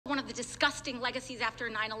the disgusting legacies after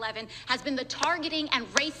 9/11 has been the targeting and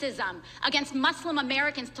racism against Muslim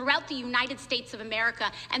Americans throughout the United States of America,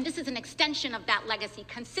 and this is an extension of that legacy.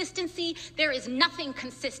 Consistency, there is nothing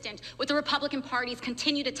consistent with the Republican Party's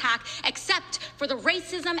continued attack except for the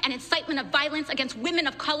racism and incitement of violence against women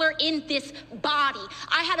of color in this body.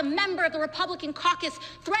 I had a member of the Republican caucus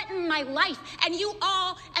threaten my life, and you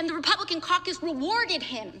all and the Republican caucus rewarded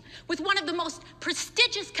him with one of the most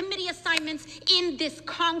prestigious committee assignments in this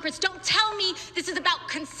Congress. Don't tell me this is about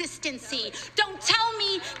consistency. Don't tell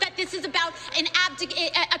me that this is about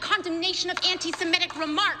a condemnation of anti-Semitic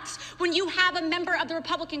remarks when you have a member of the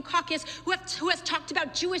Republican caucus who has talked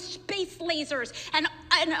about Jewish space lasers and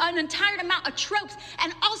an entire amount of tropes,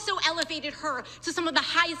 and also elevated her to some of the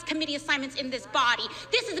highest committee assignments in this body.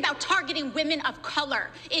 This is about targeting women of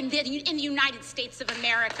color in the United States of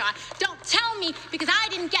America. Don't tell me, because I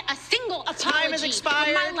didn't get a single apology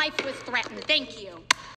when my life was threatened. Thank you.